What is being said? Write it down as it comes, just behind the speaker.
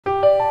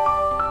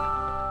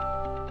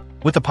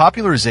With the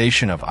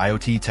popularization of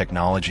IoT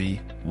technology,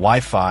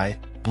 Wi-Fi,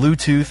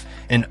 Bluetooth,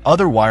 and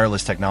other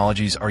wireless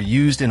technologies are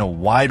used in a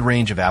wide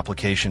range of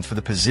applications for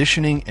the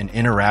positioning and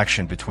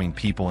interaction between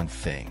people and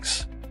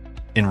things.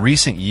 In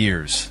recent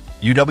years,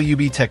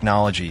 UWB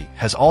technology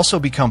has also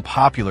become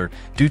popular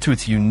due to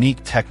its unique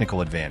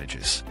technical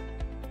advantages.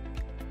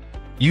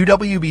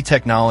 UWB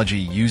technology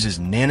uses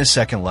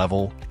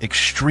nanosecond-level,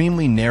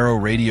 extremely narrow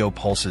radio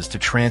pulses to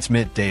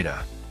transmit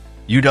data.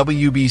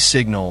 UWB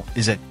signal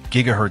is at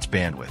gigahertz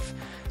bandwidth,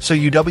 so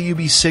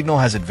UWB signal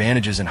has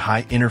advantages in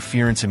high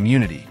interference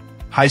immunity,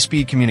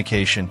 high-speed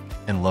communication,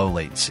 and low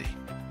latency.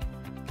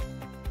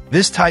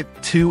 This Type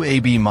 2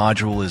 AB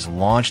module is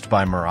launched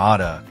by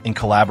Murata in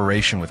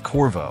collaboration with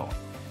Qorvo,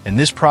 and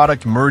this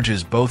product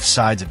merges both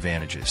sides'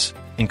 advantages,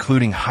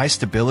 including high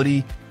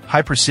stability,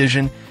 high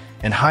precision,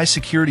 and high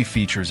security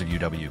features of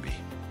UWB.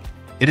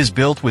 It is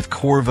built with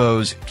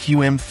Qorvo's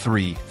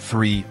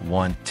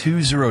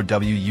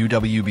QM33120W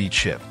UWB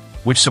chip,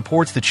 which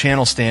supports the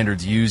channel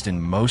standards used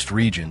in most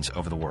regions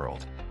over the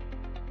world.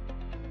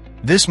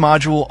 This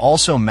module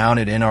also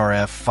mounted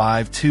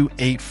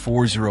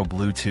nRF52840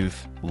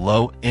 Bluetooth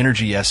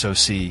low-energy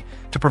SoC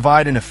to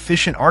provide an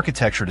efficient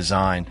architecture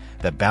design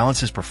that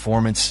balances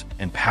performance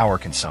and power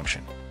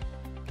consumption.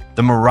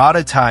 The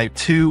Murata Type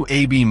 2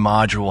 AB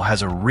module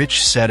has a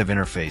rich set of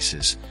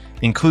interfaces,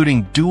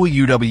 including dual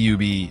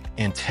UWB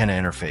antenna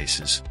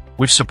interfaces,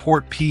 which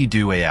support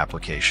P2A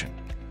application.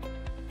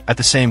 At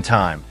the same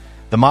time,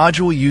 the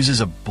module uses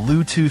a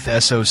Bluetooth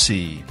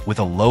SoC with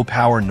a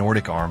low-power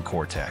Nordic ARM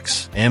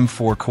Cortex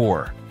M4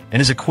 core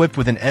and is equipped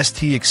with an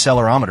ST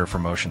accelerometer for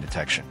motion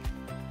detection.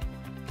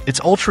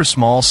 Its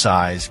ultra-small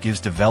size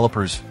gives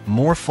developers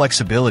more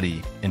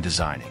flexibility in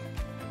designing.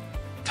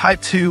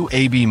 Type 2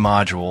 AB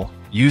module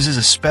uses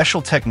a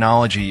special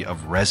technology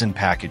of resin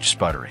package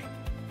sputtering.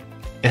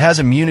 It has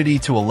immunity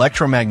to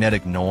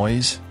electromagnetic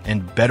noise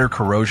and better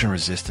corrosion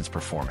resistance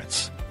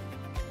performance.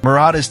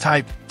 Murata's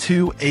Type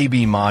 2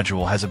 AB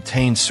module has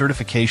obtained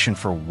certification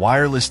for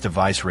wireless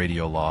device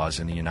radio laws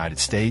in the United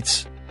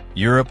States,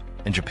 Europe,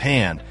 and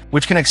Japan,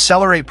 which can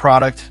accelerate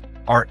product,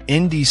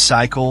 R&D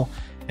cycle,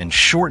 and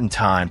shorten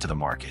time to the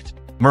market.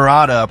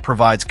 Murata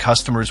provides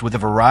customers with a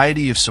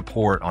variety of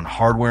support on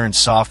hardware and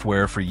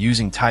software for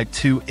using Type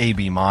 2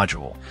 AB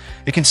module.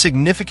 It can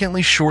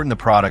significantly shorten the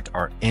product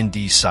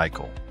R&D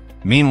cycle,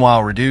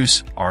 meanwhile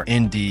reduce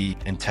R&D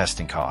and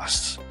testing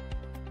costs.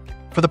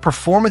 For the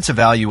performance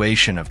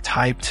evaluation of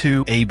Type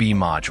 2 AB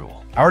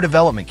module, our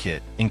development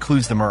kit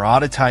includes the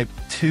Murata Type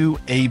 2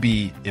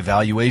 AB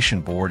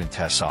evaluation board and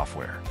test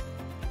software.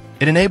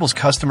 It enables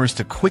customers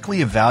to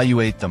quickly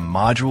evaluate the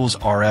module's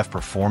RF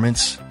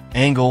performance,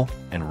 angle,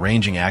 and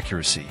ranging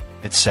accuracy,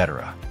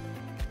 etc.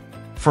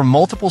 For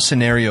multiple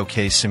scenario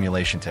case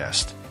simulation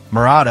test,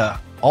 Murata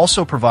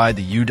also provide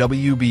the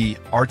UWB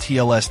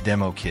RTLS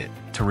Demo Kit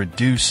to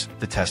reduce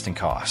the testing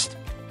cost.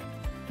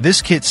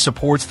 This kit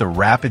supports the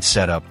rapid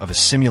setup of a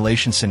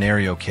simulation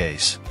scenario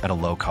case at a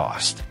low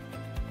cost.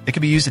 It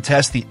can be used to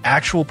test the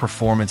actual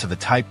performance of the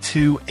Type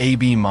 2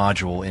 AB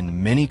module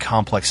in many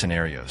complex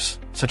scenarios,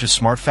 such as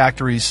smart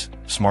factories,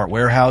 smart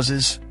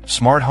warehouses,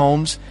 smart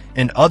homes,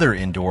 and other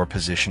indoor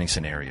positioning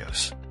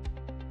scenarios.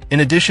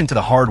 In addition to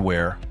the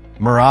hardware,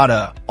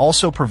 Murata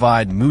also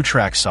provide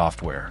MuTrack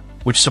software,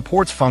 which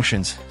supports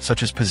functions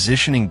such as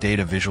positioning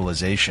data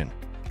visualization,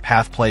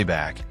 path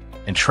playback,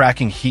 and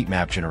tracking heat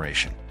map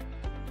generation.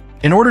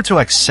 In order to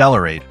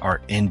accelerate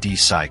our R&D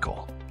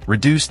cycle,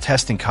 reduce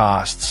testing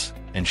costs,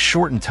 and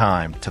shorten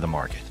time to the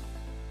market,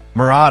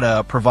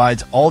 Murata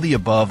provides all the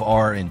above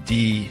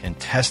R&D and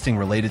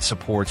testing-related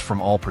supports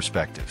from all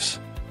perspectives.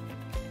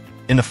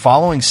 In the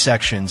following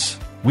sections,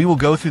 we will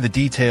go through the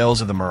details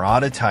of the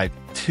Murata Type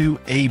 2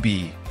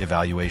 AB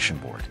evaluation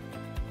board.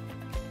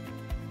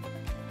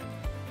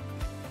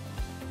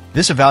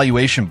 This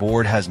evaluation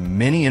board has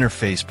many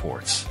interface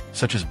ports,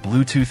 such as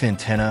Bluetooth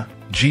antenna,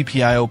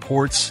 GPIO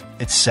ports,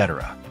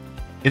 etc.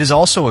 It is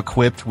also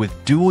equipped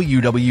with dual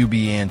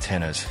UWB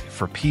antennas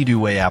for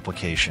P2A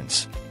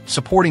applications,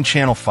 supporting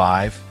Channel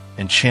 5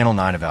 and Channel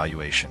 9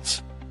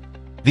 evaluations.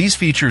 These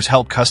features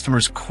help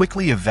customers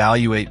quickly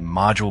evaluate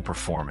module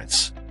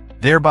performance,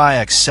 thereby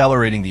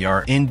accelerating the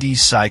R&D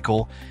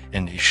cycle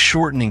and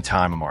shortening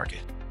time to market.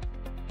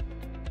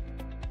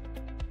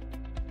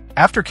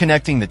 After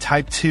connecting the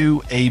Type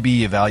 2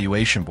 AB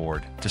evaluation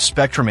board to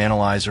Spectrum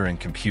Analyzer and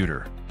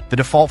computer, the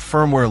default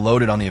firmware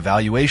loaded on the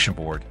evaluation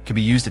board can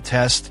be used to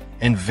test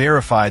and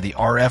verify the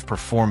RF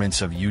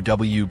performance of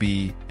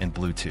UWB and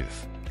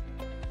Bluetooth.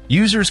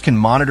 Users can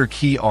monitor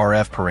key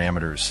RF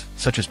parameters,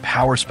 such as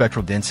power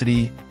spectral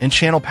density and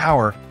channel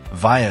power,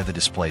 via the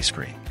display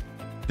screen.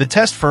 The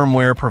test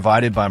firmware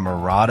provided by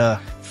Murata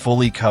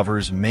fully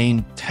covers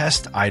main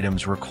test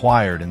items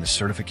required in the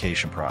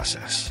certification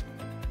process.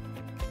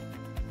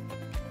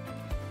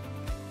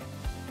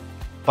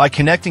 By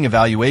connecting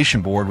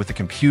evaluation board with the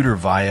computer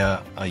via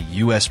a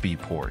USB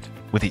port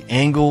with the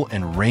angle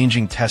and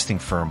ranging testing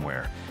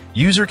firmware,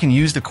 user can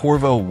use the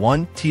Qorvo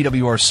 1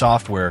 TWR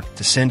software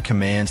to send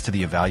commands to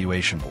the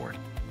evaluation board.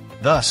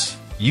 Thus,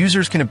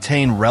 users can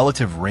obtain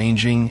relative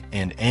ranging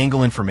and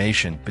angle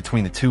information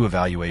between the two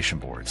evaluation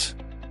boards.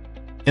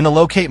 In the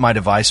Locate My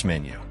Device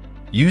menu,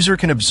 user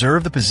can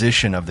observe the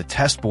position of the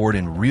test board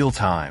in real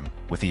time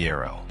with the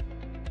arrow.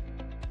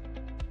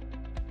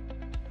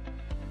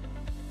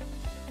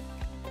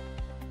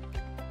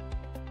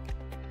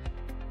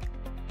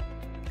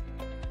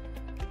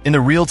 In the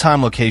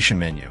Real-Time Location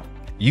menu,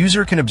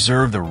 user can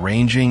observe the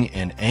ranging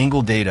and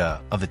angle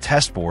data of the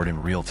test board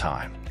in real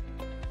time.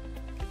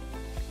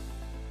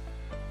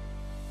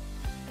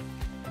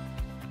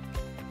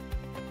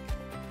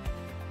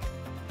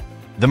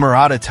 The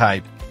Murata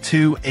Type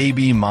 2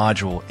 AB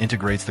module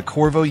integrates the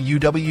Qorvo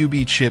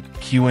UWB chip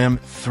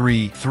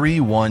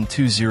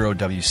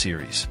QM33120W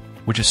series,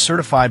 which is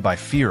certified by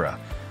FIRA,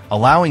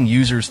 allowing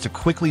users to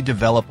quickly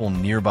develop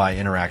on nearby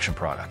interaction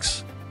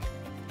products.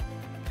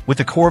 With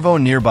the Qorvo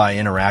Nearby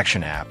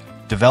Interaction app,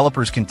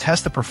 developers can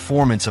test the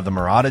performance of the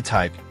Murata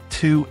Type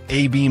 2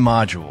 AB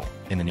module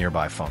in the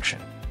Nearby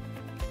function.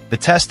 The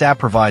test app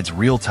provides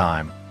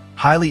real-time,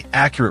 highly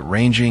accurate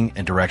ranging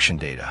and direction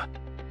data.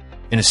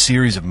 In a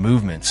series of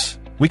movements,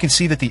 we can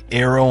see that the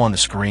arrow on the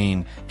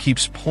screen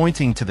keeps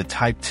pointing to the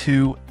Type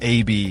 2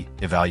 AB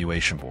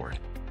evaluation board.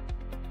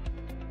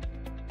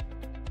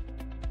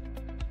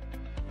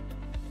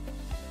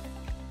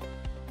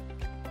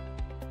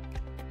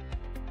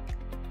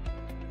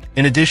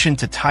 In addition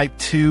to Type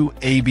 2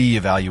 AB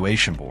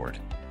evaluation board,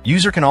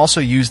 user can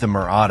also use the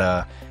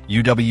Murata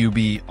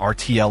UWB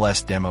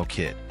RTLS Demo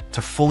Kit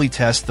to fully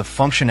test the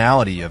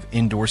functionality of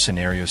indoor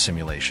scenario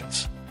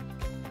simulations.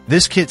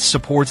 This kit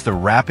supports the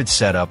rapid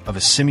setup of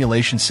a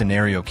simulation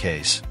scenario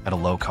case at a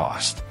low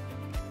cost.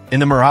 In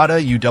the Murata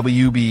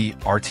UWB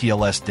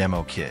RTLS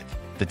Demo Kit,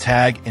 the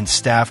tag and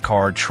staff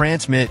card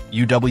transmit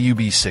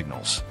UWB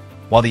signals,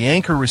 while the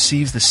anchor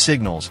receives the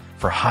signals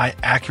for high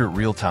accurate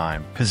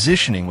real-time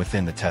positioning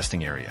within the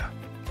testing area.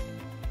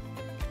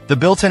 The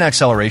built-in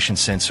acceleration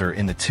sensor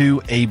in the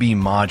 2AB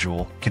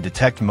module can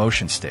detect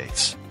motion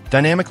states,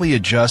 dynamically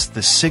adjust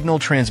the signal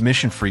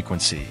transmission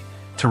frequency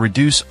to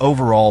reduce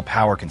overall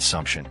power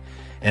consumption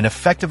and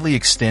effectively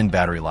extend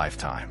battery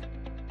lifetime.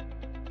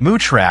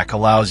 MuTrack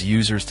allows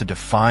users to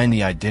define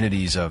the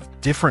identities of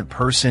different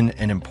person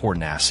and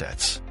important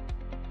assets.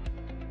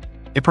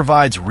 It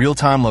provides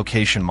real-time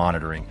location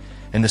monitoring,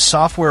 and the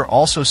software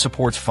also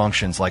supports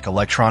functions like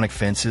electronic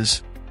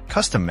fences,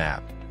 custom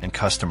map, and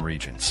custom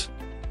regions.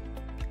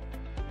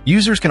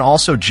 Users can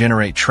also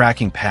generate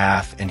tracking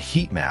path and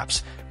heat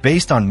maps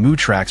based on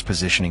MuTrack's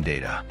positioning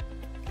data.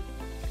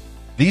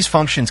 These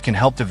functions can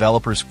help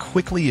developers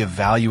quickly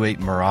evaluate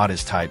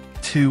Murata's Type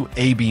 2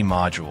 AB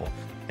module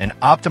and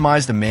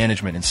optimize the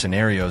management in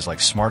scenarios like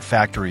smart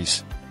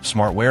factories,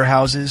 smart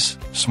warehouses,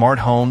 smart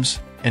homes,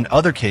 and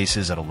other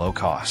cases at a low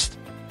cost.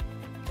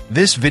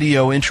 This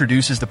video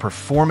introduces the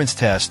performance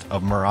test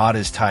of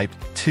Murata's Type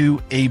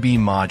 2 AB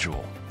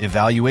module,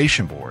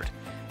 evaluation board,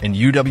 and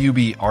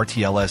UWB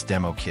RTLS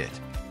Demo Kit.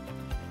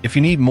 If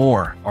you need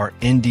more or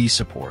ND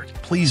support,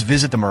 please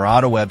visit the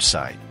Murata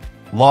website,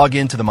 log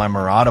into the My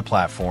Murata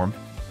platform,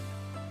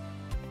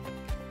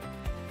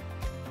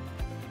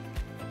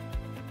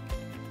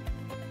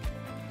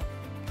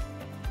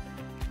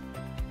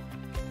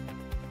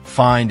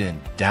 find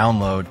and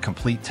download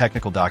complete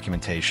technical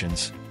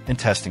documentations and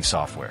testing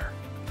software.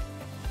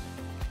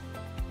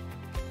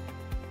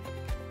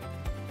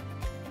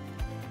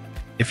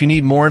 If you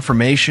need more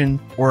information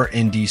or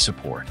ND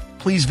support,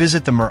 please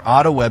visit the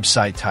Murata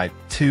website Type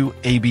 2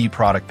 AB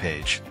product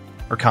page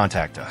or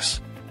contact us.